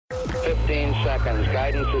15 seconds.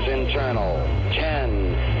 Guidance is internal.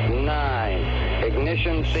 10, 9.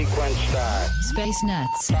 Ignition sequence start. Space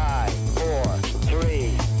Nuts. 5, 4,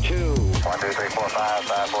 3, 2. 1, 2, 3, 4, 5,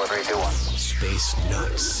 5, 4, 3, 2, 1. Space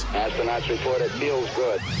Nuts. Astronauts report it feels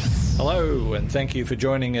good. Hello, and thank you for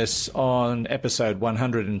joining us on episode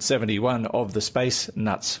 171 of the Space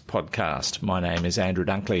Nuts podcast. My name is Andrew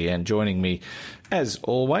Dunkley, and joining me, as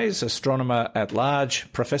always, astronomer at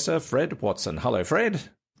large, Professor Fred Watson. Hello, Fred.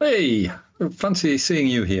 Hey, fancy seeing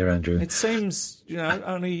you here, Andrew. It seems,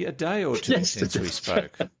 only a day or two since we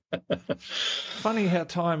spoke. Funny how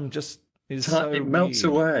time just is so It melts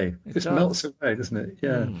weird. away. It melts away, doesn't it?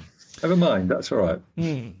 Yeah. Never mind, that's all right.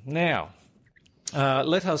 Now,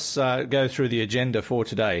 let us go through the agenda for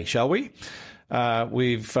today, shall we?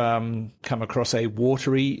 We've come across a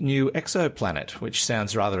watery new exoplanet, which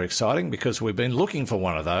sounds rather exciting because we've been looking for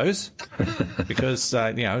one of those. Because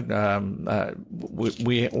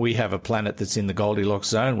we have a planet that's in the Goldilocks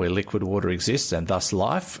zone where liquid water exists and thus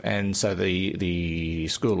life. And so the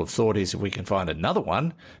school of thought is if we can find another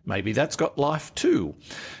one, maybe that's got life too.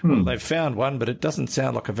 Well, they've found one, but it doesn't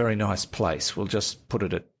sound like a very nice place. We'll just put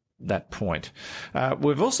it at that point.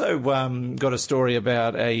 We've also got a story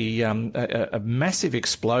about a massive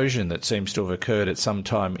explosion that seems to have occurred at some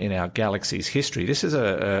time in our galaxy's history. This is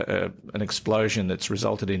an explosion that's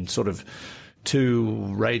resulted in sort of two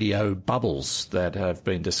radio bubbles that have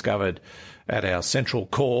been discovered at our central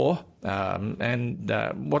core. And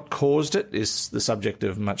what caused it is the subject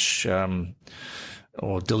of much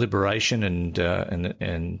deliberation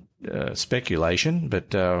and speculation,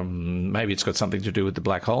 but maybe it's got something to do with the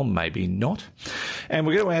black hole, maybe not. And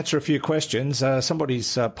we're going to answer a few questions.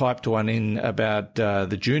 Somebody's piped one in about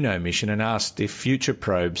the Juno mission and asked if future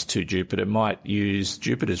probes to Jupiter might use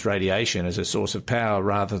Jupiter's radiation as a source of power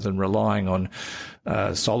rather than relying on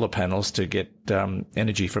solar panels to get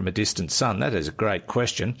energy from a distant sun. That is a great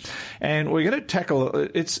question. And we're going to tackle,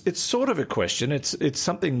 it's sort of a question. It's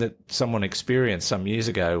something that someone experienced some years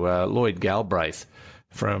ago. Lloyd Galbraith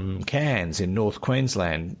from Cairns in North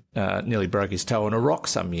Queensland nearly broke his toe on a rock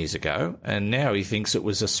some years ago, and now he thinks it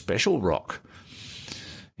was a special rock.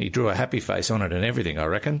 He drew a happy face on it and everything, I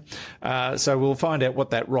reckon. So we'll find out what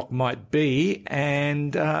that rock might be.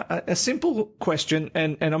 And a simple question,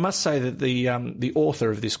 and I must say that the author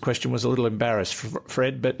of this question was a little embarrassed,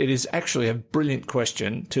 Fred, but it is actually a brilliant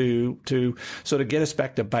question to sort of get us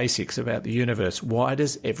back to basics about the universe. Why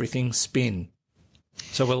does everything spin?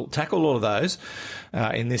 So we'll tackle all of those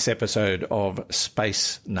in this episode of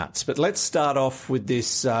Space Nuts. But let's start off with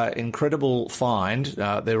this incredible find.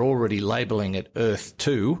 They're already labelling it Earth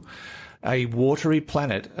 2, a watery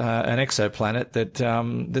planet, an exoplanet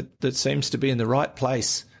that seems to be in the right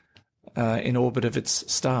place in orbit of its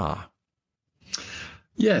star.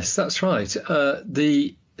 Yes, that's right.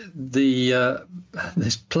 This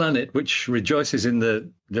planet, which rejoices in the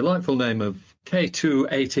delightful name of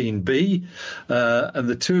K2-18b, and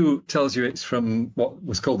the 2 tells you it's from what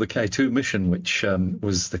was called the K2 mission, which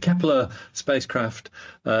was the Kepler spacecraft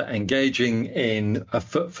engaging in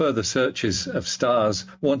further searches of stars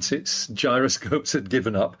once its gyroscopes had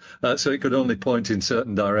given up, so it could only point in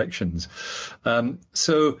certain directions.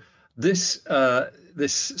 So this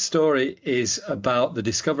story is about the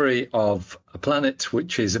discovery of a planet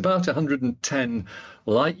which is about 110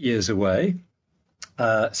 light years away.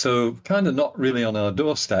 So kind of not really on our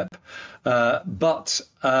doorstep, but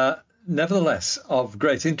nevertheless of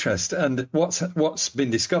great interest. And what's been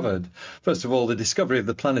discovered? First of all, the discovery of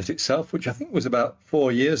the planet itself, which I think was about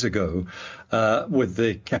 4 years ago with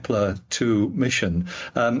the Kepler-2 mission.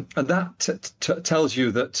 And that tells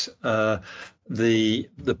you that the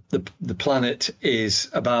planet is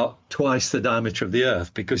about twice the diameter of the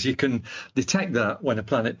Earth, because you can detect that when a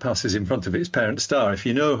planet passes in front of its parent star. If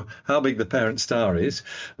you know how big the parent star is,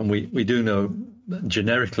 and we do know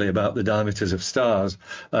generically about the diameters of stars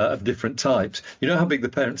of different types, you know how big the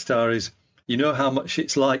parent star is, you know how much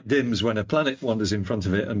its light dims when a planet wanders in front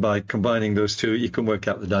of it, and by combining those two, you can work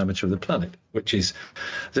out the diameter of the planet, which is,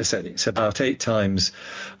 as I said, it's about about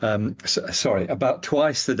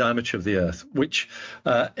twice the diameter of the Earth, which,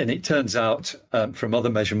 and it turns out from other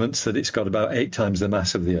measurements that it's got about 8 times the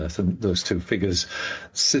mass of the Earth, and those two figures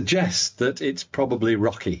suggest that it's probably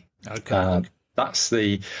rocky. Okay. That's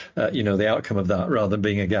the outcome of that, rather than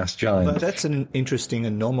being a gas giant. But that's an interesting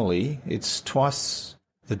anomaly. It's twice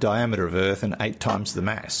the diameter of Earth and 8 times the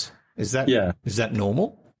mass. Is that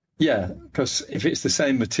normal? Yeah, because if it's the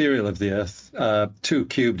same material of the Earth, 2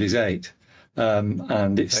 cubed is 8.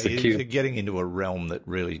 And it's so the cube. You're getting into a realm that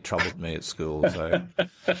really troubled me at school. So,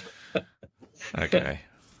 okay.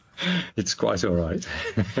 It's quite all right.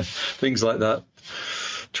 Things like that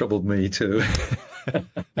troubled me too.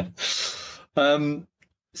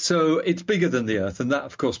 So it's bigger than the Earth, and that,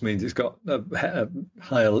 of course, means it's got a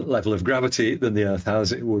higher level of gravity than the Earth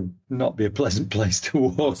has. It would not be a pleasant place to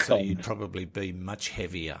walk so on. you'd probably be much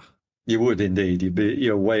heavier. You would indeed.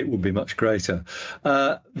 Your weight would be much greater.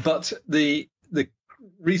 But the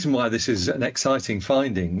reason why this is an exciting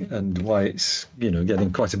finding and why it's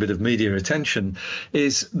getting quite a bit of media attention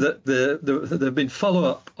is that there have been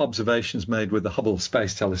follow-up observations made with the Hubble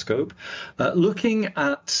Space Telescope looking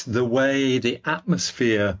at the way the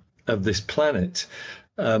atmosphere of this planet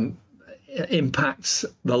impacts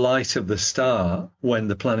the light of the star when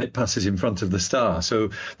the planet passes in front of the star.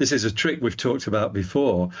 So this is a trick we've talked about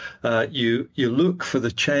before. You look for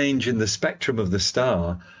the change in the spectrum of the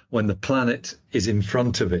star when the planet is in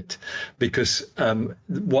front of it, because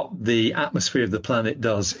what the atmosphere of the planet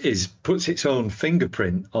does is puts its own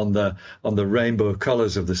fingerprint on the rainbow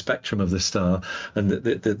colours of the spectrum of the star, and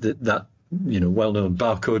that well-known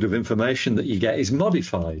barcode of information that you get is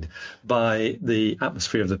modified by the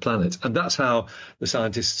atmosphere of the planet. And that's how the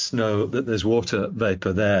scientists know that there's water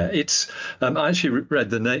vapor there. I actually read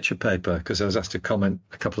the Nature paper because I was asked to comment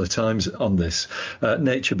a couple of times on this,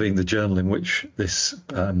 Nature being the journal in which this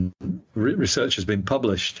research has been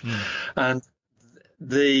published. And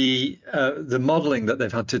the modelling that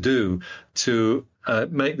they've had to do to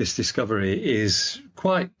make this discovery is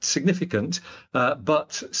quite significant,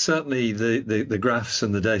 but certainly the graphs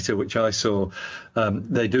and the data which I saw,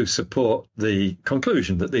 they do support the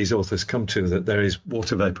conclusion that these authors come to, that there is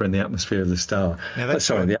water vapour in the atmosphere of the star. Now that's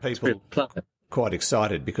the atmosphere of the planet. Quite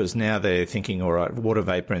excited, because now they're thinking, all right, water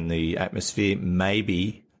vapour in the atmosphere,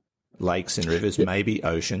 maybe lakes and rivers, maybe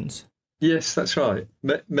oceans. Yes, that's right.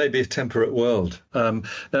 Maybe a temperate world.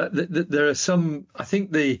 There are some, I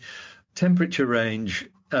think the temperature range,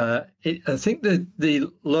 I think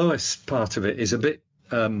the lowest part of it is a bit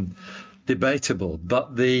debatable,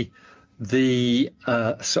 but by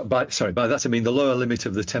that I mean the lower limit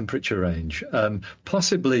of the temperature range,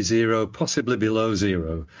 possibly zero, possibly below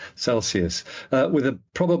 0 Celsius, with a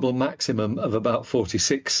probable maximum of about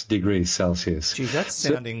 46 degrees Celsius. Gee, that's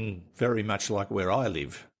sounding very much like where I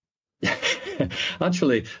live.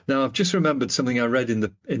 Actually, now I've just remembered something I read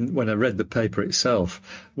when I read the paper itself,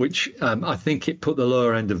 which I think it put the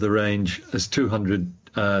lower end of the range as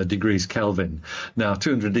 200 degrees Kelvin. Now,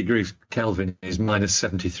 200 degrees Kelvin is minus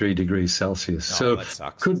 73 degrees Celsius, so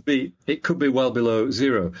it could be well below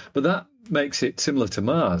 0. But that makes it similar to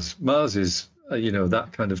Mars. Mars is that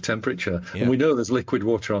kind of temperature, and we know there's liquid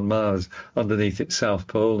water on Mars underneath its south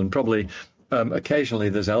pole, and probably occasionally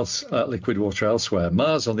there's liquid water elsewhere.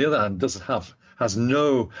 Mars, on the other hand, has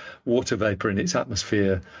no water vapor in its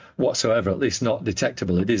atmosphere whatsoever, at least not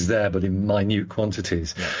detectable. It is there, but in minute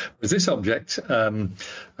quantities. Yeah. Whereas this object,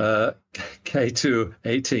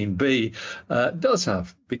 K2-18b, does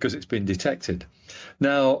have, because it's been detected.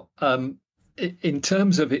 Now, in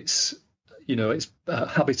terms of its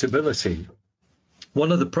habitability,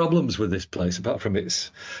 one of the problems with this place, apart from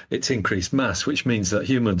its increased mass, which means that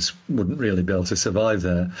humans wouldn't really be able to survive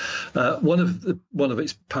there, one of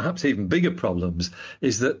its perhaps even bigger problems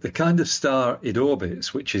is that the kind of star it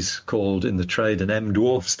orbits, which is called in the trade an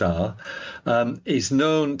M-dwarf star, is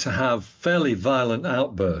known to have fairly violent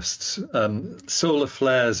outbursts, solar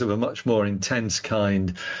flares of a much more intense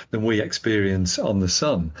kind than we experience on the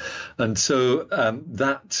sun. And so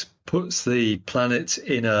that puts the planet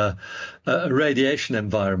in a radiation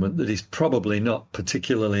environment that is probably not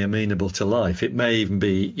particularly amenable to life. It may even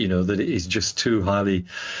be, that it is just too highly,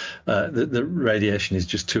 the radiation is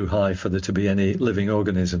just too high for there to be any living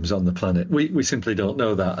organisms on the planet. We simply don't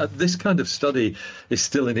know that. This kind of study is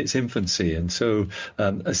still in its infancy, and so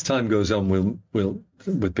as time goes on, we'll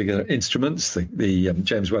with bigger instruments, the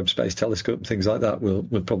James Webb Space Telescope and things like that, we'll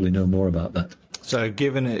probably know more about that. So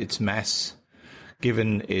given its mass,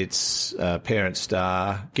 given its parent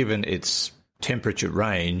star, given its temperature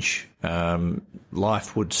range,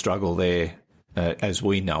 life would struggle there as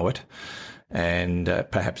we know it. And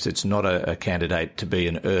perhaps it's not a candidate to be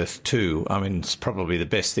an Earth 2. I mean, it's probably the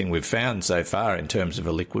best thing we've found so far in terms of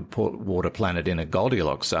a liquid water planet in a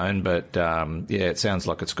Goldilocks zone. But it sounds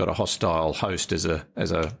like it's got a hostile host as a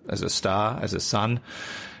star, as a sun,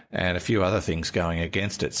 and a few other things going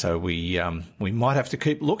against it. So we might have to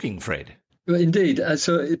keep looking, Fred. Indeed.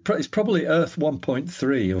 So it's probably Earth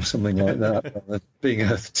 1.3 or something like that, being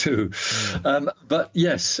Earth 2. But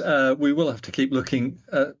yes, we will have to keep looking.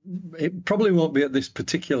 It probably won't be at this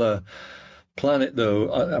particular planet,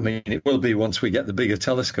 though. I mean, it will be once we get the bigger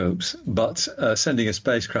telescopes, but sending a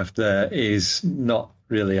spacecraft there is not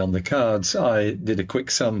really on the cards. I did a quick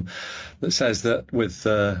sum that says that with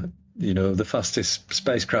the fastest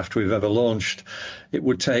spacecraft we've ever launched, it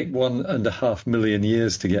would take 1.5 million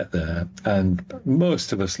years to get there, and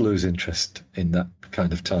most of us lose interest in that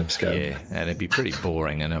kind of timescale. Yeah, and it'd be pretty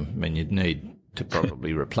boring, and I mean, you'd need to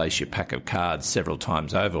probably replace your pack of cards several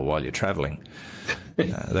times over while you're travelling.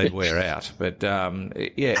 They'd wear out. But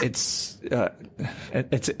it's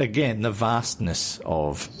again the vastness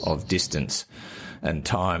of distance and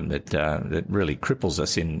time that really cripples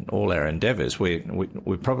us in all our endeavours. We're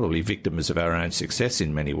probably victims of our own success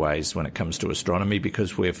in many ways when it comes to astronomy,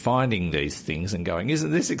 because we're finding these things and going,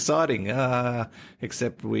 isn't this exciting?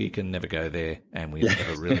 Except we can never go there, and we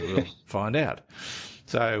never really will find out.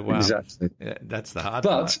 So exactly, that's the hard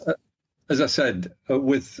part. But as I said,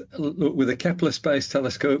 with the Kepler Space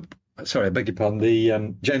Telescope, sorry, I beg your pardon,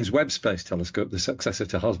 the James Webb Space Telescope, the successor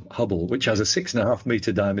to Hubble, which has a 6.5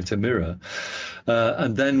 meter diameter mirror,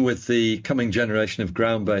 and then with the coming generation of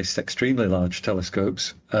ground-based extremely large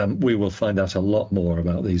telescopes, we will find out a lot more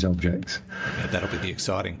about these objects. Yeah, that'll be the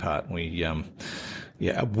exciting part.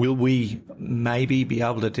 Will we maybe be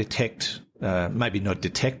able to detect? Maybe not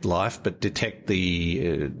detect life, but detect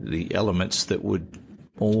the elements that would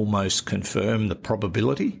almost confirm the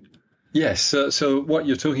probability. Yes. So what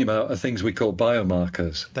you're talking about are things we call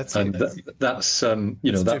biomarkers. That's that's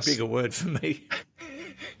too big a word for me.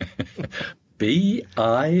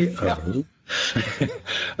 BIO.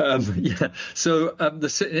 So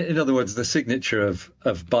in other words, the signature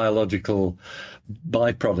of biological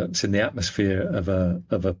byproducts in the atmosphere of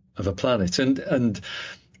a planet, and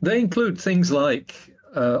they include things like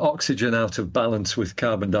oxygen out of balance with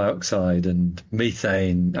carbon dioxide and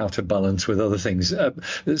methane out of balance with other things.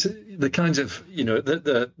 The kinds of,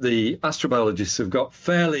 the astrobiologists have got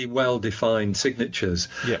fairly well-defined signatures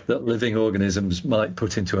that living organisms might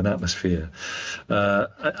put into an atmosphere.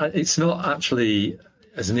 It's not actually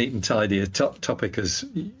as neat and tidy a topic as,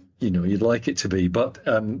 you'd like it to be, but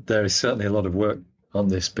there is certainly a lot of work on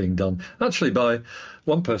this being done, actually by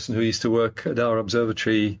one person who used to work at our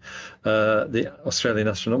observatory, the Australian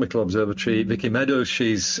Astronomical Observatory, Vicky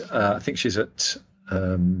Meadows. I think she's at, I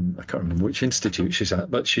can't remember which institute she's at,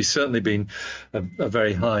 but she's certainly been a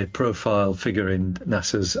very high-profile figure in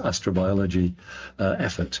NASA's astrobiology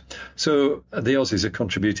effort. So the Aussies are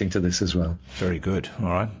contributing to this as well. Very good. All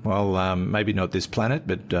right. Well, maybe not this planet,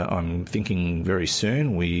 but I'm thinking very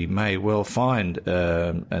soon we may well find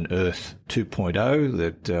an Earth 2.0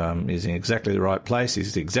 that is in exactly the right place,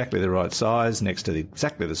 is exactly the right size, next to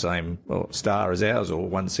exactly the same star as ours, or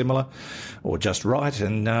one similar, or just right.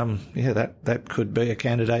 And that could be a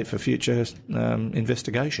candidate for future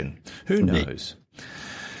investigation. Who knows?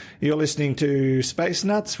 You're listening to Space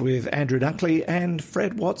Nuts with Andrew Dunkley and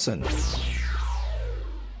Fred Watson. 0G,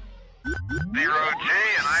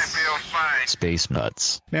 and I feel fine. Space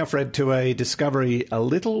Nuts. Now, Fred, to a discovery a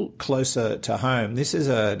little closer to home. This is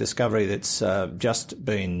a discovery that's just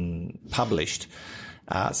been published.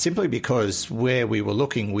 Simply because where we were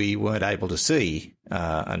looking, we weren't able to see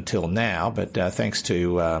until now, but thanks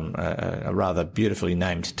to a rather beautifully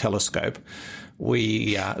named telescope,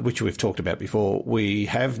 which we've talked about before, we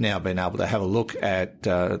have now been able to have a look at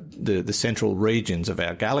the central regions of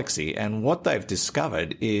our galaxy, and what they've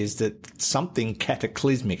discovered is that something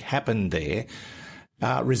cataclysmic happened there,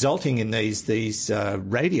 resulting in these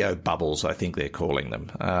radio bubbles, I think they're calling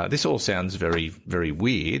them. This all sounds very, very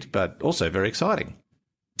weird, but also very exciting.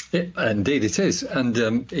 Indeed it is. And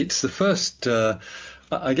it's the first,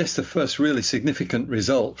 I guess, the first really significant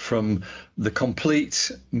result from the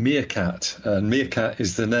complete MeerKAT. And MeerKAT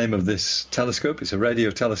is the name of this telescope. It's a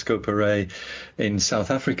radio telescope array in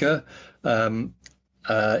South Africa.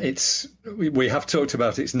 We have talked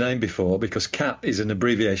about its name before, because CAT is an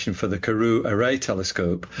abbreviation for the Karoo Array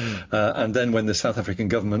Telescope. And then when the South African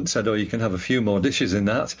government said, you can have a few more dishes in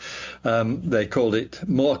that, they called it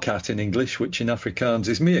MoorKAT in English, which in Afrikaans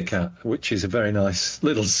is MeerKAT, which is a very nice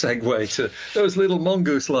little segue to those little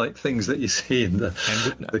mongoose-like things that you see in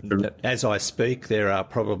the as I speak, there are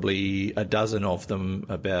probably a dozen of them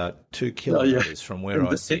about 2 kilometres from where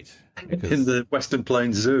I sit. In the Western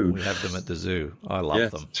Plains Zoo. We have them at the zoo. I love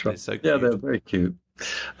them. That's right. They're so cute. Yeah, they're very cute.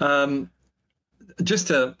 Just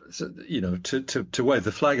to wave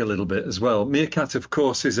the flag a little bit as well, MeerKAT, of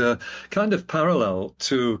course, is a kind of parallel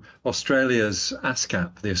to Australia's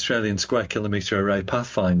ASCAP, the Australian Square Kilometre Array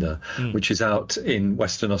Pathfinder, which is out in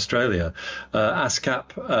Western Australia.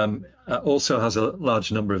 ASCAP also has a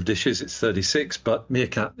large number of dishes. It's 36, but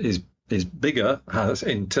MeerKAT is bigger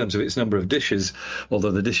in terms of its number of dishes,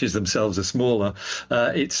 although the dishes themselves are smaller.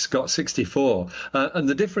 It's got 64. And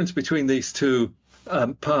the difference between these two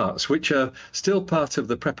parts, which are still part of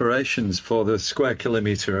the preparations for the square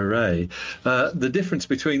kilometre array. The difference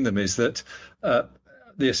between them is that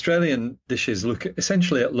the Australian dishes look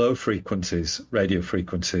essentially at low frequencies, radio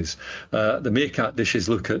frequencies. The Meerkat dishes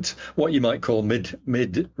look at what you might call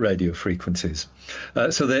mid radio frequencies.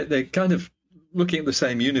 So they're kind of looking at the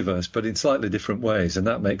same universe, but in slightly different ways, and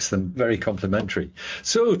that makes them very complementary.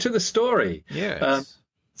 So to the story. Yes.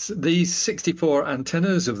 These 64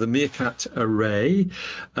 antennas of the Meerkat array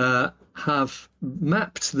have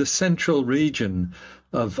mapped the central region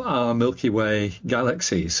of our Milky Way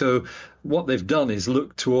galaxy. So what they've done is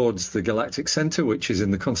look towards the galactic center, which is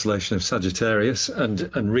in the constellation of Sagittarius,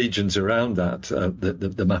 and regions around that.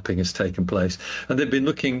 The mapping has taken place, and they've been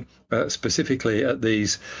looking specifically at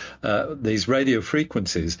these radio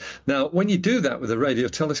frequencies. Now, when you do that with a radio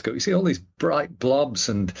telescope, you see all these bright blobs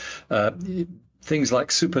and things like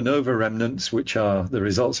supernova remnants, which are the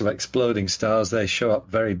results of exploding stars. They show up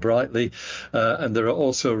very brightly. And there are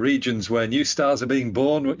also regions where new stars are being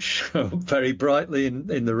born, which show up very brightly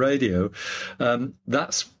in the radio.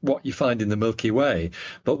 That's what you find in the Milky Way.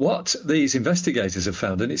 But what these investigators have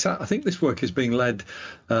found, and I think this work is being led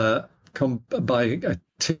by a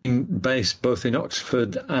team based both in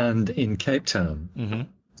Oxford and in Cape Town.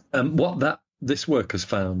 Mm-hmm. This work has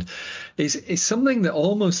found is something that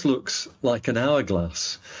almost looks like an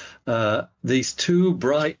hourglass. These two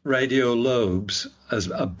bright radio lobes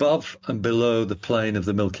as above and below the plane of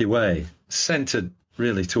the Milky Way, centered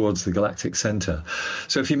really towards the galactic center.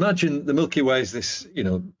 So if you imagine the Milky Way is this,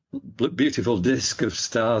 beautiful disk of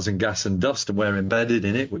stars and gas and dust, and we're embedded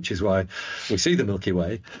in it, which is why we see the Milky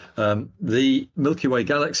Way. The Milky Way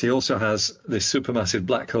galaxy also has this supermassive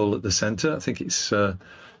black hole at the center. I think it's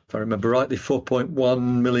if I remember rightly, 4.1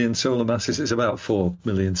 million solar masses. It's about 4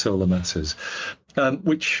 million solar masses,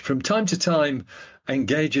 which from time to time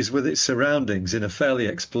engages with its surroundings in a fairly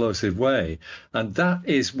explosive way. And that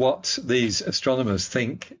is what these astronomers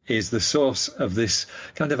think is the source of this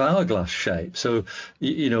kind of hourglass shape. So,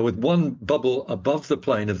 with one bubble above the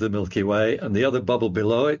plane of the Milky Way and the other bubble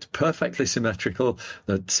below it, perfectly symmetrical,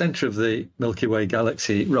 the center of the Milky Way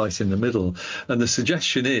galaxy right in the middle. And the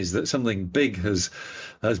suggestion is that something big has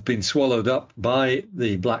been swallowed up by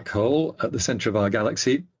the black hole at the center of our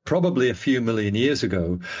galaxy, probably a few million years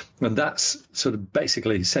ago, and that's sort of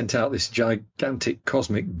basically sent out this gigantic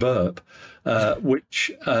cosmic burp,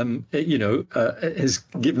 which has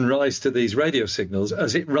given rise to these radio signals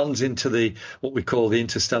as it runs into what we call the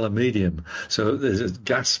interstellar medium. So there's a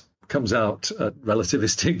gas comes out at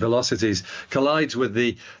relativistic velocities, collides with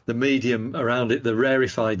the medium around it, the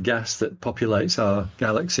rarefied gas that populates our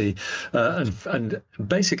galaxy, and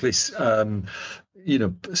basically sculpts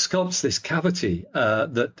this cavity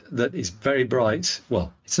that is very bright.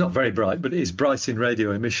 Well, it's not very bright, but it is bright in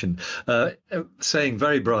radio emission. Saying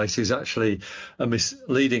very bright is actually a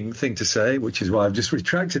misleading thing to say, which is why I've just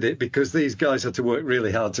retracted it, because these guys had to work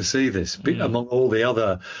really hard to see this, among all the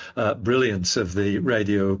other brilliance of the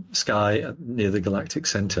radio sky near the galactic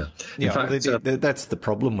center. In fact, that's the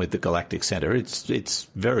problem with the galactic center. It's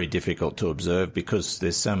very difficult to observe because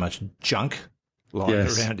there's so much junk lying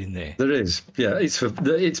around in there. There is, yeah. It's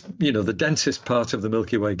the densest part of the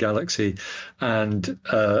Milky Way galaxy, and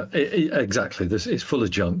exactly, it's full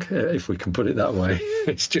of junk, if we can put it that way.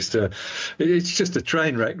 It's just a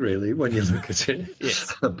train wreck, really, when you look at it.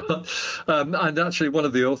 Yes. And actually, one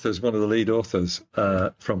of the lead authors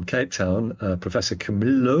from Cape Town, Professor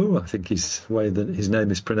Camillo, I think is the way that his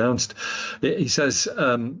name is pronounced, he says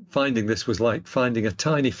finding this was like finding a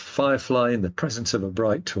tiny firefly in the presence of a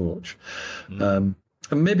bright torch.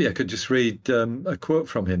 And maybe I could just read a quote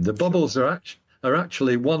from him. The bubbles are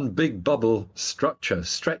actually one big bubble structure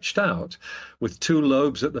stretched out with two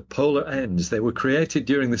lobes at the polar ends. They were created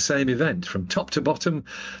during the same event. From top to bottom,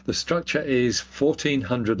 the structure is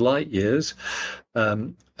 1,400 light years.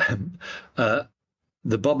 The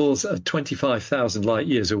bubbles are 25,000 light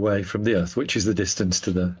years away from the Earth, which is the distance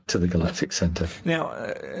to the galactic center.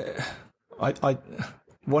 Now,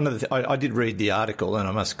 I did read the article, and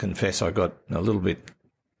I must confess I got a little bit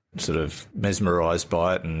sort of mesmerised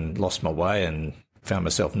by it and lost my way and found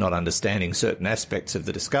myself not understanding certain aspects of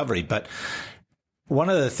the discovery. But one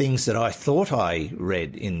of the things that I thought I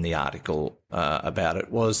read in the article about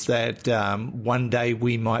it was that one day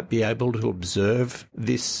we might be able to observe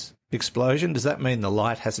this explosion. Does that mean the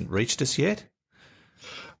light hasn't reached us yet?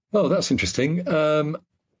 Oh, that's interesting. I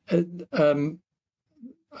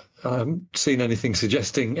haven't seen anything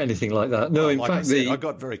suggesting anything like that. No, I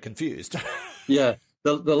got very confused. Yeah,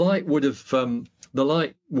 the light would have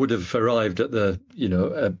arrived at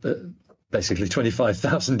basically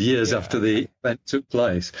 25,000 years after the event took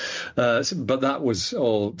place. But that was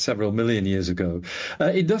all several million years ago.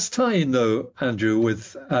 It does tie in, though, Andrew,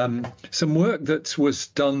 with some work that was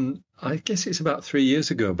done, I guess it's about 3 years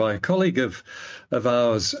ago, by a colleague of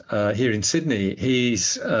ours here in Sydney.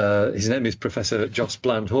 His name is Professor Joss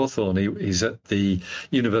Bland-Hawthorne. He's at the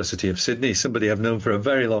University of Sydney, somebody I've known for a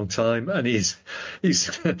very long time, and he's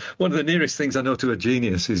one of the nearest things I know to a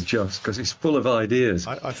genius is Joss, because he's full of ideas.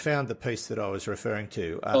 I found the piece that I was referring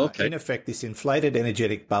to. Okay. In effect, this inflated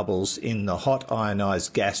energetic bubbles in the hot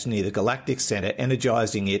ionized gas near the galactic center,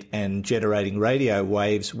 energizing it and generating radio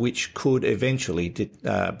waves, which could eventually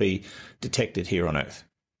be detected here on Earth.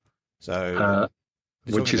 So,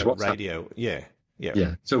 which is what radio, yeah.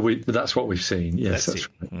 So that's what we've seen. Yes, that's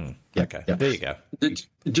right. Yeah, okay, yeah. There you go.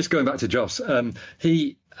 Just going back to Joss,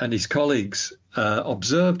 he and his colleagues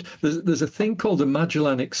observed there's a thing called the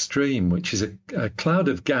Magellanic Stream, which is a cloud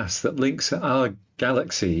of gas that links our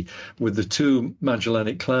galaxy with the two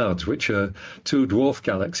Magellanic Clouds, which are two dwarf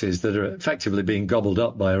galaxies that are effectively being gobbled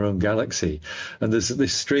up by our own galaxy. And there's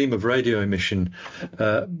this stream of radio emission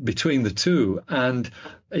between the two, and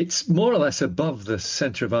it's more or less above the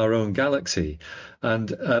center of our own galaxy.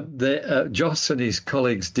 And Joss and his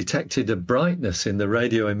colleagues detected a brightness in the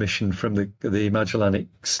radio emission from the Magellanic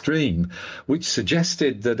Stream, which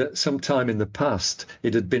suggested that at some time in the past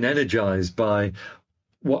it had been energized by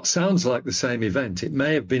what sounds like the same event. It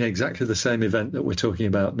may have been exactly the same event that we're talking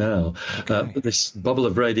about now. Okay. This bubble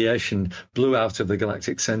of radiation blew out of the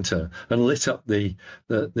galactic center and lit up the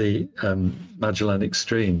Magellanic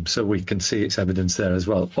Stream. So we can see its evidence there as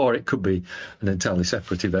well. Or it could be an entirely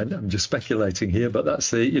separate event. I'm just speculating here, but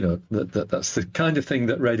that's that's the kind of thing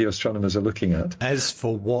that radio astronomers are looking at. As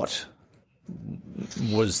for what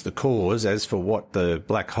was the cause, as for what the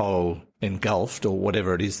black hole engulfed or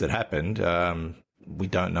whatever it is that happened, we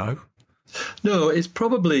don't know. No, it's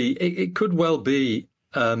probably, it could well be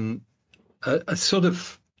a sort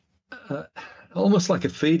of almost like a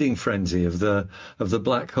feeding frenzy of the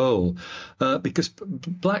black hole, because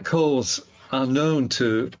black holes are known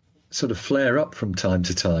to sort of flare up from time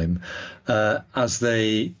to time as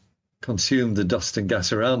they consume the dust and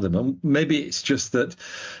gas around them. And maybe it's just that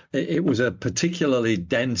it was a particularly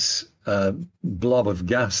dense blob of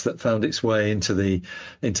gas that found its way into the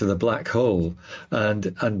black hole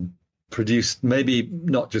and produced maybe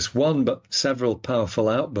not just one but several powerful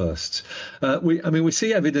outbursts. We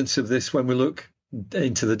see evidence of this when we look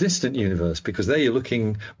into the distant universe, because there you're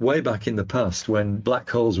looking way back in the past when black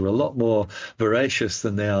holes were a lot more voracious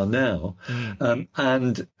than they are now.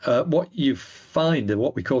 And what you find are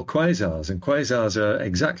what we call quasars, and quasars are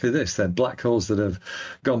exactly this. They're black holes that have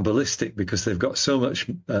gone ballistic because they've got so much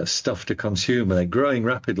stuff to consume, and they're growing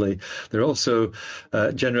rapidly. They're also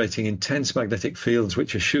generating intense magnetic fields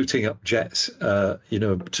which are shooting up jets to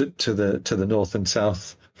the north and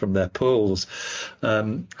south from their poles,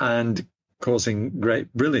 and causing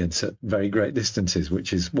great brilliance at very great distances,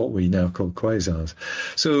 which is what we now call quasars.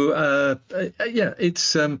 So,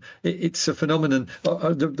 it's a phenomenon.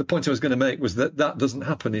 The point I was going to make was that doesn't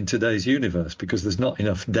happen in today's universe because there's not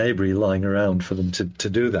enough debris lying around for them to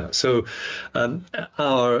do that. So,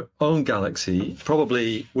 our own galaxy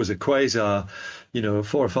probably was a quasar 4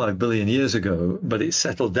 or 5 billion years ago, but it's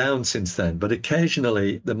settled down since then. But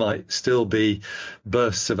occasionally there might still be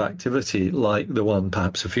bursts of activity like the one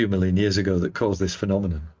perhaps a few million years ago that caused this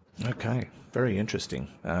phenomenon. Okay, very interesting.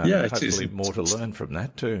 Hopefully more to learn from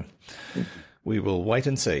that too. We will wait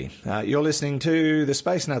and see. You're listening to the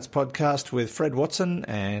Space Nuts podcast with Fred Watson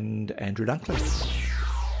and Andrew Dunkley.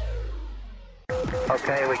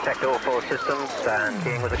 Okay, we checked all 4 systems and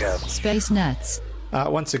keying with a go. Space Nuts.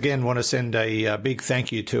 Once again, want to send a big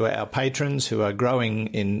thank you to our patrons who are growing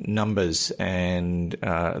in numbers, and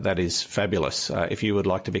that is fabulous. If you would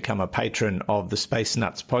like to become a patron of the Space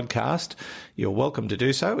Nuts podcast, you're welcome to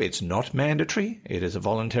do so. It's not mandatory. It is a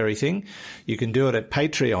voluntary thing. You can do it at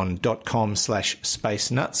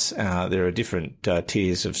patreon.com/spacenuts. There are different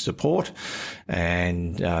tiers of support,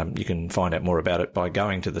 and you can find out more about it by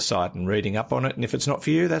going to the site and reading up on it. And if it's not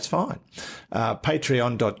for you, that's fine.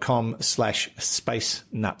 Patreon.com/spacenuts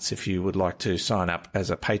if you would like to sign up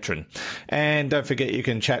as a patron. And don't forget, you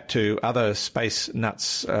can chat to other Space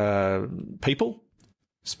Nuts people,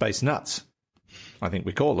 Space Nuts, I think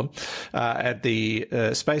we call them, at the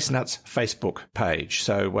Space Nuts Facebook page.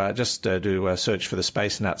 So just do a search for the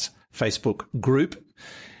Space Nuts Facebook group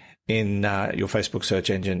in your Facebook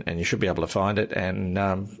search engine, and you should be able to find it. And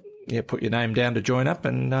put your name down to join up,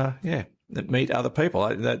 and meet other people.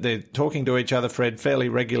 They're talking to each other, Fred, fairly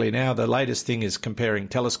regularly now. The latest thing is comparing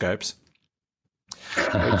telescopes.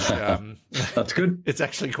 which that's good. it's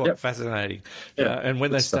actually quite fascinating. Yeah, and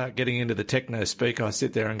when they start getting into the techno speak, I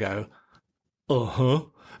sit there and go, uh-huh.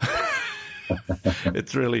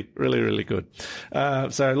 It's really, really, really good.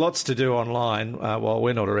 So lots to do online while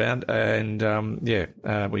we're not around. And,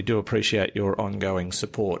 we do appreciate your ongoing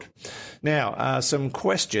support. Now, some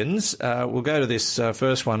questions. We'll go to this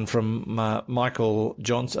first one from Michael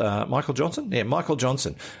Johnson. Michael Johnson? Yeah, Michael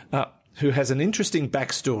Johnson. Who has an interesting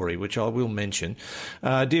backstory, which I will mention.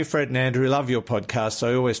 Dear Fred and Andrew, love your podcasts.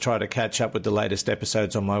 I always try to catch up with the latest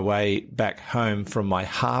episodes on my way back home from my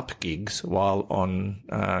harp gigs while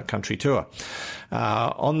on country tour.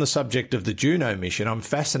 On the subject of the Juno mission, I'm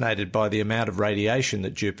fascinated by the amount of radiation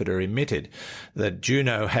that Jupiter emitted. That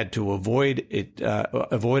Juno had to avoid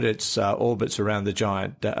its orbits around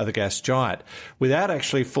the gas giant without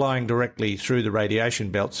actually flying directly through the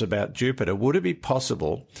radiation belts about Jupiter. Would it be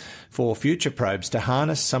possible for future probes to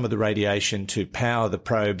harness some of the radiation to power the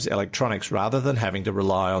probe's electronics rather than having to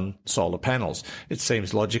rely on solar panels? It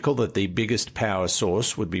seems logical that the biggest power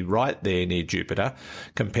source would be right there near Jupiter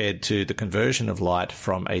compared to the conversion of light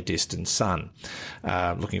from a distant sun.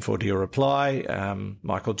 Looking forward to your reply,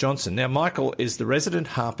 Michael Johnson. Now, Michael is the resident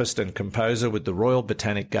harpist and composer with the Royal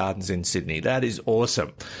Botanic Gardens in Sydney. That is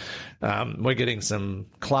awesome. We're getting some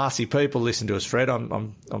classy people listen to us, Fred.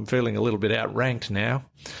 I'm feeling a little bit outranked now,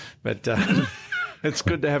 but it's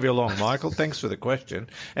good to have you along, Michael. Thanks for the question,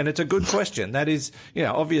 and it's a good question. That is,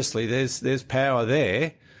 obviously there's power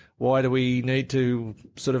there. Why do we need to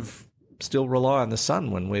sort of still rely on the sun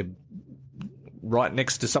when we're right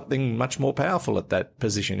next to something much more powerful at that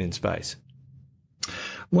position in space?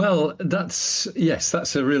 Well, it's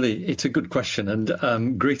a good question.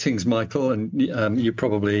 And greetings, Michael. And you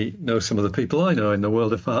probably know some of the people I know in the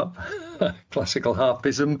world of harp, classical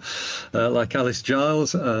harpism, like Alice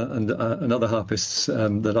Giles and other harpists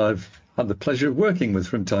that I've had the pleasure of working with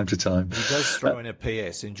from time to time. He does throw in a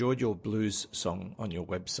PS. Enjoyed your blues song on your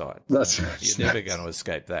website. You're never going to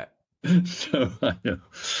escape that. So I know.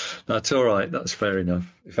 That's all right. That's fair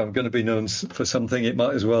enough. If I'm going to be known for something, it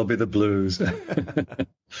might as well be the blues.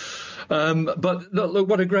 But look,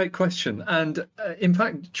 what a great question. And in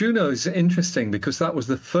fact, Juno is interesting because that was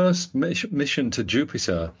the first mission to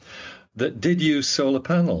Jupiter that did use solar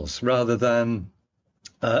panels rather than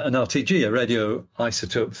an RTG, a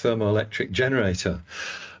radioisotope thermoelectric generator.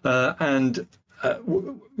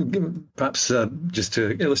 Perhaps just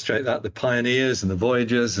to illustrate that, the Pioneers and the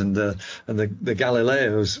Voyagers and the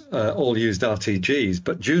Galileos all used RTGs,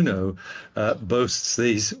 but Juno boasts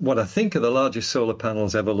these, what I think are the largest solar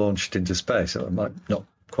panels ever launched into space. So it might not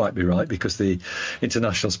quite be right because the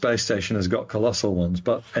International Space Station has got colossal ones,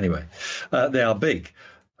 but anyway, they are big.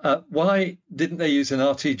 Why didn't they use an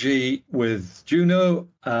RTG with Juno?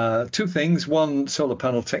 Two things. One, solar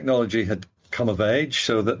panel technology had come of age,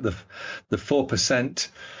 so that the 4%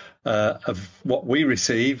 of what we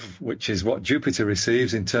receive, which is what Jupiter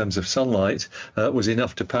receives in terms of sunlight, was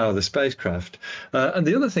enough to power the spacecraft. And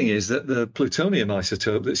the other thing is that the plutonium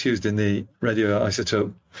isotope that's used in the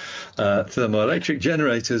radioisotope thermoelectric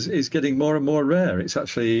generators is getting more and more rare. It's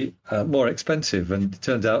actually more expensive, and it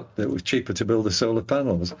turned out that it was cheaper to build the solar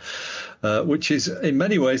panels, which is in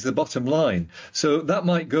many ways the bottom line. So that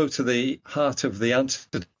might go to the heart of the answer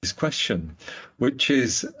to this question, which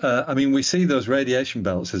is, we see those radiation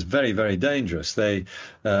belts as very, very dangerous. They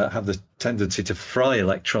have the tendency to fry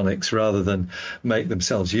electronics rather than make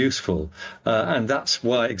themselves useful. And that's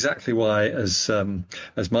exactly why, as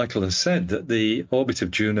Michael has said, that the orbit of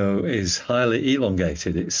Juno is highly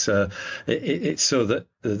elongated. It's so that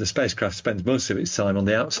the spacecraft spends most of its time on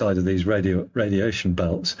the outside of these radiation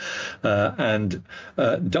belts and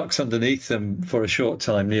ducks underneath them for a short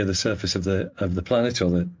time near the surface of the planet,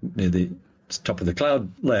 or near the top of the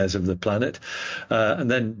cloud layers of the planet,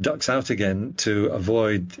 and then ducks out again to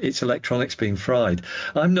avoid its electronics being fried.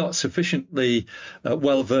 I'm not sufficiently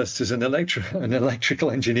well versed as an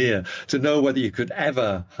electrical engineer to know whether you could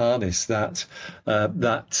ever harness that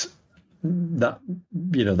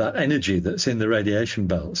energy that's in the radiation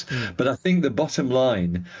belts. But I think the bottom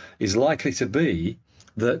line is likely to be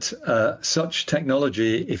that such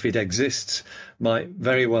technology, if it exists, might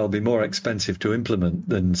very well be more expensive to implement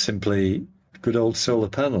than simply good old solar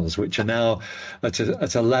panels, which are now at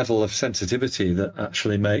a level of sensitivity that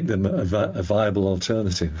actually make them a viable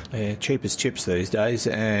alternative. Yeah, cheap as chips these days,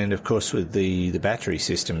 and of course with the battery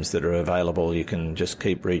systems that are available, you can just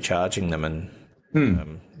keep recharging them, and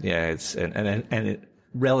it's and it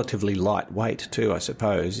relatively lightweight too, I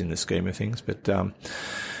suppose, in the scheme of things. But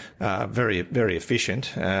very, very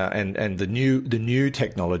efficient, and the new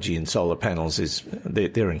technology in solar panels is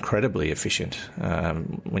they're incredibly efficient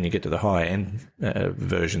when you get to the high end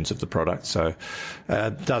versions of the product. So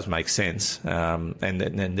it does make sense,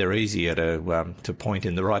 and they're easier to point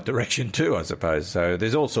in the right direction too, I suppose. So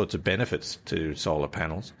there's all sorts of benefits to solar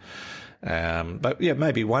panels. But yeah,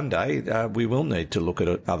 maybe one day we will need to look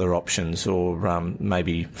at other options, or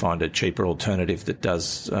maybe find a cheaper alternative that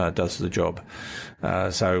does the job.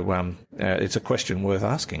 So it's a question worth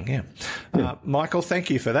asking. Yeah. Michael,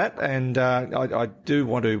 thank you for that. And I do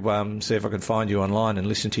want to see if I can find you online and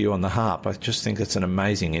listen to you on the harp. I just think it's an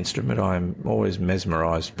amazing instrument. I'm always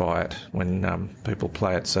mesmerised by it when people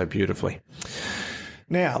play it so beautifully.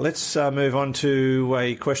 Now, let's move on to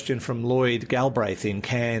a question from Lloyd Galbraith in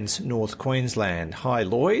Cairns, North Queensland. Hi,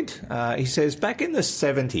 Lloyd. He says, back in the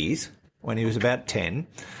 70s, when he was about 10,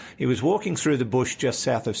 he was walking through the bush just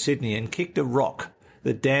south of Sydney and kicked a rock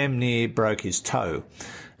that damn near broke his toe.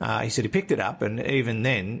 He said he picked it up and even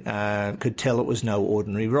then could tell it was no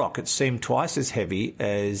ordinary rock. It seemed twice as heavy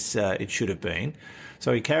as it should have been.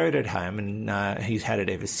 So he carried it home and he's had it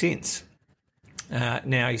ever since.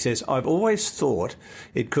 Now, he says, I've always thought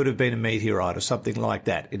it could have been a meteorite or something like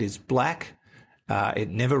that. It is black. It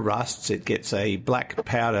never rusts. It gets a black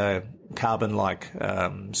powder carbon-like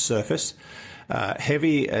surface.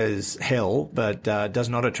 Heavy as hell, but does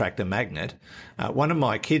not attract a magnet. One of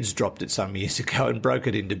my kids dropped it some years ago and broke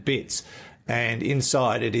it into bits. And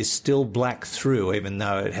inside it is still black through, even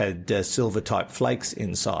though it had silver-type flakes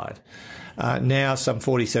inside. Now, some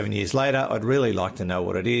 47 years later, I'd really like to know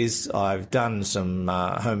what it is. I've done some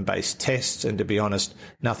home-based tests, and to be honest,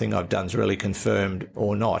 nothing I've done's really confirmed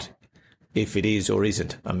or not if it is or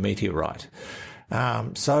isn't a meteorite.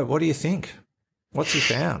 So what do you think? What's he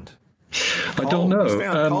found? I don't know. He's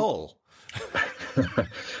found coal.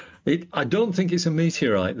 I don't think it's a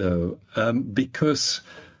meteorite, though, because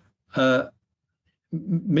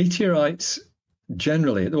meteorites...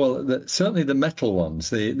 generally, well, certainly the metal ones,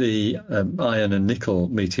 the iron and nickel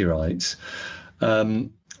meteorites,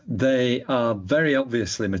 they are very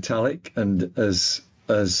obviously metallic, and as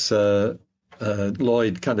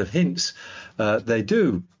Lloyd kind of hints, they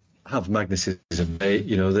do have magnetism.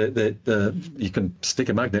 You can stick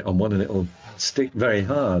a magnet on one and it'll stick very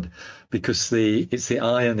hard because it's the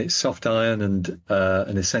iron, it's soft iron,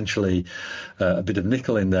 and essentially a bit of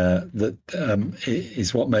nickel in there that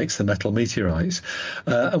is what makes the metal meteorites.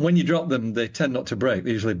 And when you drop them, they tend not to break.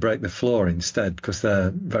 They usually break the floor instead because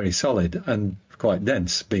they're very solid and quite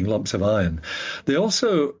dense, being lumps of iron. They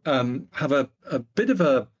also have a bit of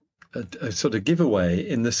a sort of giveaway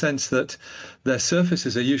in the sense that their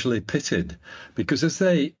surfaces are usually pitted, because as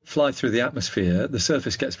they fly through the atmosphere, the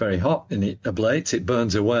surface gets very hot and it ablates, it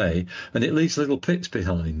burns away, and it leaves little pits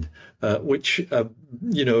behind, which,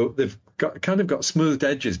 they've got smoothed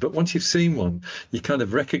edges. But once you've seen one, you kind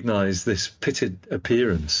of recognize this pitted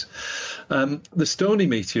appearance. The stony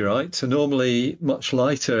meteorites are normally much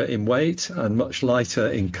lighter in weight and much lighter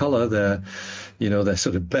in color. They're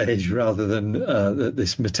sort of beige rather than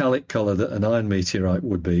this metallic color that an iron meteorite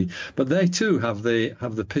would be. But they too have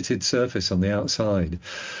the pitted surface on the outside.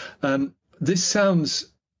 This sounds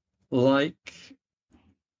like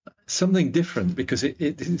something different because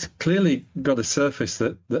it's clearly got a surface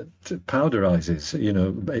that powderizes.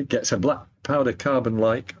 It gets a black powder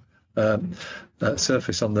carbon-like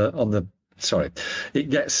surface on the. Sorry, it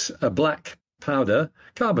gets a black powder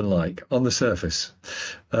carbon-like on the surface,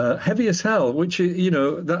 heavy as hell, which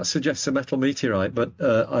that suggests a metal meteorite, but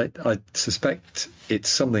I suspect it's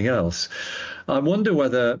something else. I wonder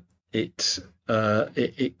whether it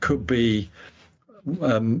could be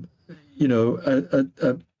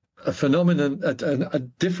a phenomenon, a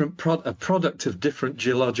different a product of different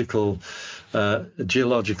geological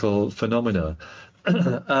phenomena,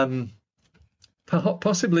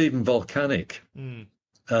 possibly even volcanic.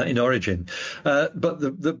 In origin, but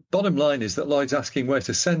the bottom line is that Lloyd's asking where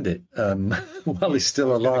to send it while he's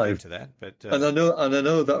still alive. To that, but, and I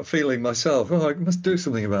know that feeling myself. Oh, I must do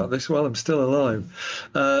something about this while I'm still alive.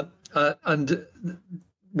 And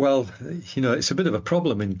well, it's a bit of a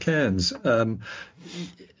problem in Cairns.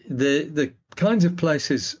 The kinds of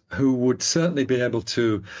places who would certainly be able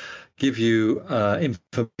to give you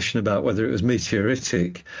information about whether it was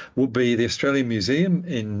meteoritic would be the Australian Museum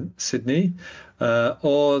in Sydney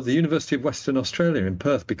or the University of Western Australia in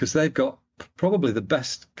Perth, because they've got probably the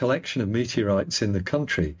best collection of meteorites in the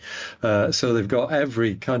country. So they've got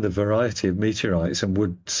every kind of variety of meteorites and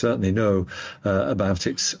would certainly know about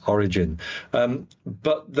its origin.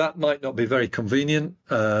 But that might not be very convenient.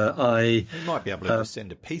 You might be able to just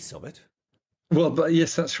send a piece of it. Well, but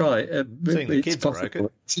yes, that's right. Seeing the It's kids broke possible.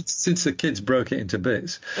 it. Since the kids broke it into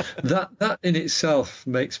bits, that in itself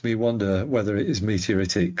makes me wonder whether it is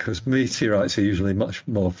meteoritic, because meteorites are usually much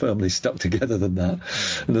more firmly stuck together than that.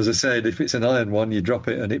 And as I said, if it's an iron one, you drop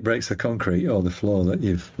it and it breaks the concrete or the floor that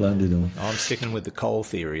you've landed on. I'm sticking with the coal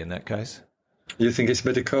theory in that case. You think it's a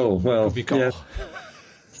bit of coal? Well, Could be coal. yeah.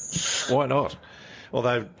 Why not?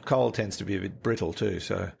 Although coal tends to be a bit brittle too,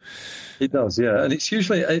 so It does, yeah, and it's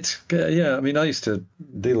usually yeah. I mean, I used to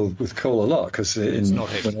deal with coal a lot because not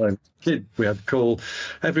heavy. when I was a kid we had coal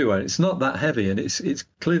everywhere. It's not that heavy, and it's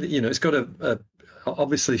clearly, it's got a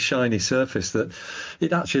obviously shiny surface that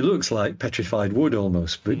it actually looks like petrified wood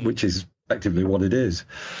almost, which is effectively what it is.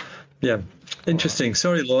 Yeah, interesting.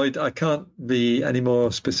 Sorry, Lloyd, I can't be any more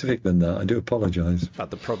specific than that. I do apologise.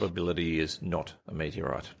 but the probability is not a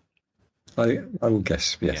meteorite. I will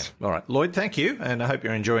guess, yes. Yeah. All right, Lloyd, thank you, and I hope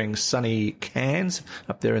you're enjoying sunny Cairns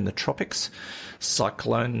up there in the tropics.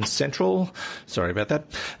 Cyclone Central. Sorry about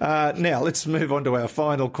that. Now, let's move on to our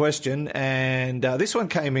final question, and this one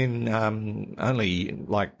came in only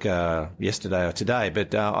like yesterday or today,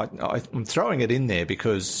 but I'm throwing it in there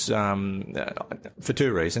because for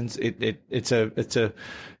two reasons. It's a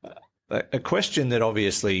question that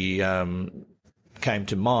obviously came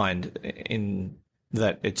to mind in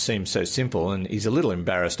that it seems so simple, and he's a little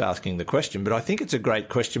embarrassed asking the question, but I think it's a great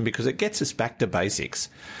question because it gets us back to basics.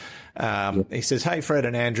 He says, "Hey, Fred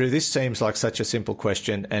and Andrew, this seems like such a simple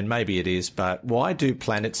question, and maybe it is, but why do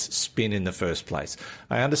planets spin in the first place?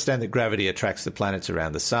 I understand that gravity attracts the planets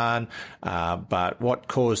around the sun, but what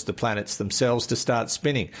caused the planets themselves to start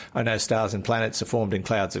spinning? I know stars and planets are formed in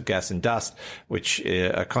clouds of gas and dust, which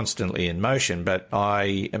are constantly in motion, but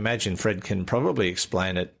I imagine Fred can probably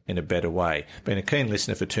explain it in a better way. Been a keen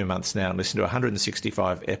listener for 2 months now and listened to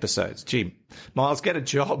 165 episodes. Gee, Miles, get a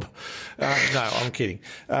job." No, I'm kidding.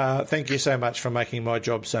 Thank you so much for making my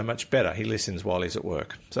job so much better. He listens while he's at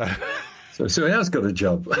work. So he has got a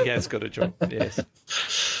job. he has got a job, yes.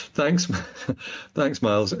 Thanks,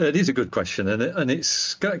 Miles. It is a good question, and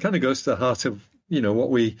it's kind of goes to the heart of what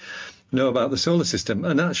we know about the solar system.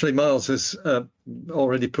 And actually, Miles has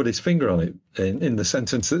already put his finger on it in the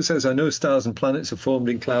sentence that says, "I know stars and planets are formed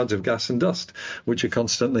in clouds of gas and dust, which are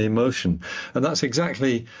constantly in motion." And that's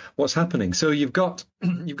exactly what's happening. So you've got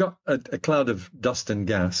a cloud of dust and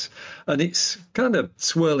gas, and it's kind of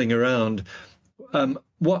swirling around.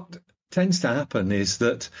 What tends to happen is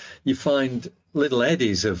that you find little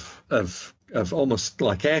eddies of almost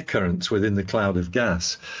like air currents within the cloud of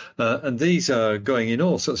gas. And these are going in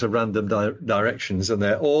all sorts of random directions, and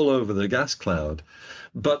they're all over the gas cloud.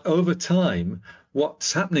 But over time,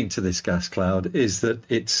 what's happening to this gas cloud is that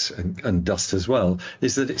and dust as well,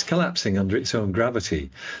 is that it's collapsing under its own gravity.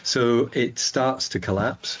 So it starts to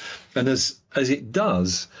collapse. And as it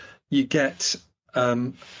does, you get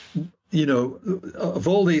of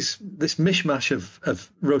all this mishmash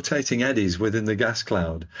of rotating eddies within the gas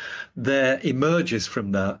cloud, there emerges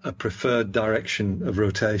from that a preferred direction of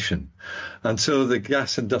rotation. And so the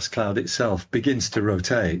gas and dust cloud itself begins to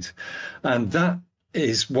rotate. And that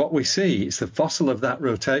is what we see. It's the fossil of that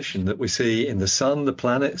rotation that we see in the sun, the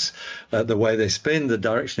planets, the way they spin, the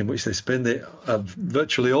direction in which they spin.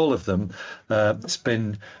 Virtually all of them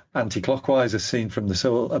spin anti-clockwise, as seen from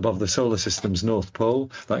above the solar system's north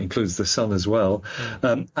pole. That includes the sun as well.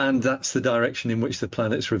 And that's the direction in which the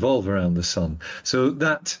planets revolve around the sun. So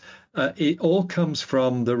that it all comes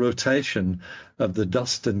from the rotation of the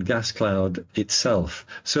dust and gas cloud itself.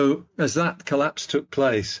 So as that collapse took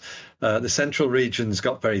place, the central regions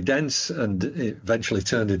got very dense and eventually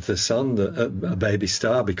turned into the sun, a baby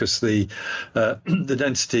star, because the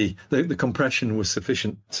density, the compression was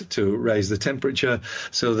sufficient to raise the temperature,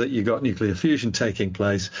 so that you got nuclear fusion taking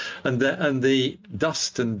place, and the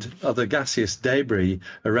dust and other gaseous debris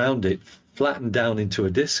around it flattened down into a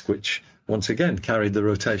disk, which once again carried the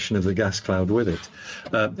rotation of the gas cloud with it.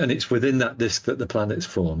 And it's within that disk that the planets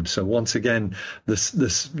formed. So once again, this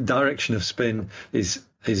direction of spin is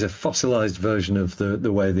a fossilized version of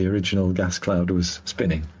the way the original gas cloud was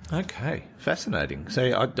spinning. Okay, fascinating.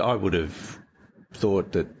 So I would have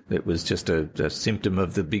thought that it was just a symptom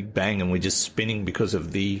of the Big Bang and we're just spinning because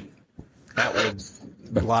of the outward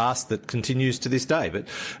blast that continues to this day. But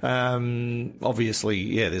obviously,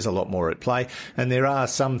 yeah, there's a lot more at play. And there are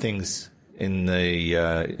some things in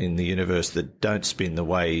the universe that don't spin the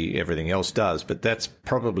way everything else does, but that's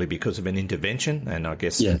probably because of an intervention, and I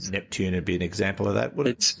guess Neptune would be an example of that.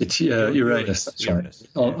 It's Uranus, that's right,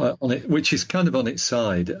 on it, which is kind of on its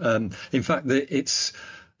side. In fact, it's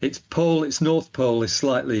its north pole is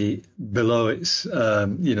slightly below its,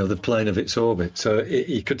 the plane of its orbit. So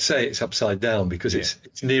you could say it's upside down because it's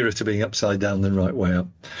nearer to being upside down than right way up.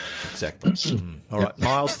 Exactly. All right,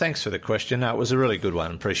 Miles, thanks for the question. It was a really good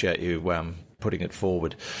one. Appreciate you putting it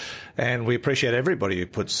forward. And we appreciate everybody who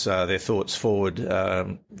puts their thoughts forward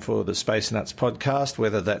for the Space Nuts podcast,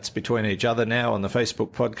 whether that's between each other now on the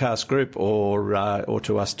Facebook podcast group or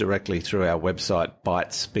to us directly through our website,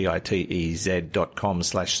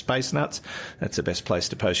 bitez.com/space nuts. That's the best place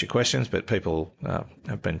to post your questions, but people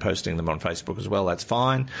have been posting them on Facebook as well. That's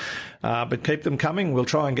fine. But keep them coming. We'll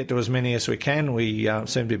try and get to as many as we can. We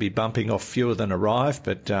seem to be bumping off fewer than arrive,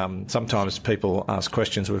 but sometimes people ask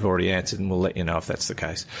questions we've already answered, and we'll let you know if that's the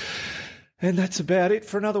case. And that's about it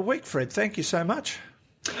for another week, Fred. Thank you so much.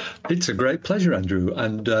 It's a great pleasure, Andrew,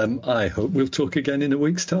 and I hope we'll talk again in a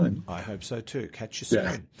week's time. I hope so too. Catch you soon.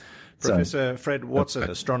 Yeah. Professor Fred Watson,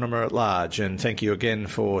 astronomer at large, and thank you again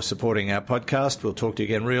for supporting our podcast. We'll talk to you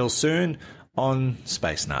again real soon on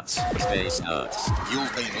Space Nuts. Space Nuts.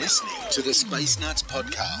 You've been listening to the Space Nuts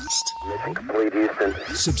podcast. Mission complete, Houston.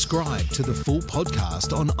 Subscribe to the full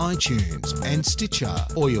podcast on iTunes and Stitcher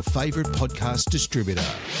or your favourite podcast distributor.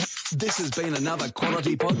 This has been another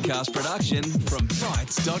quality podcast production from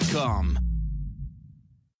Bytes.com.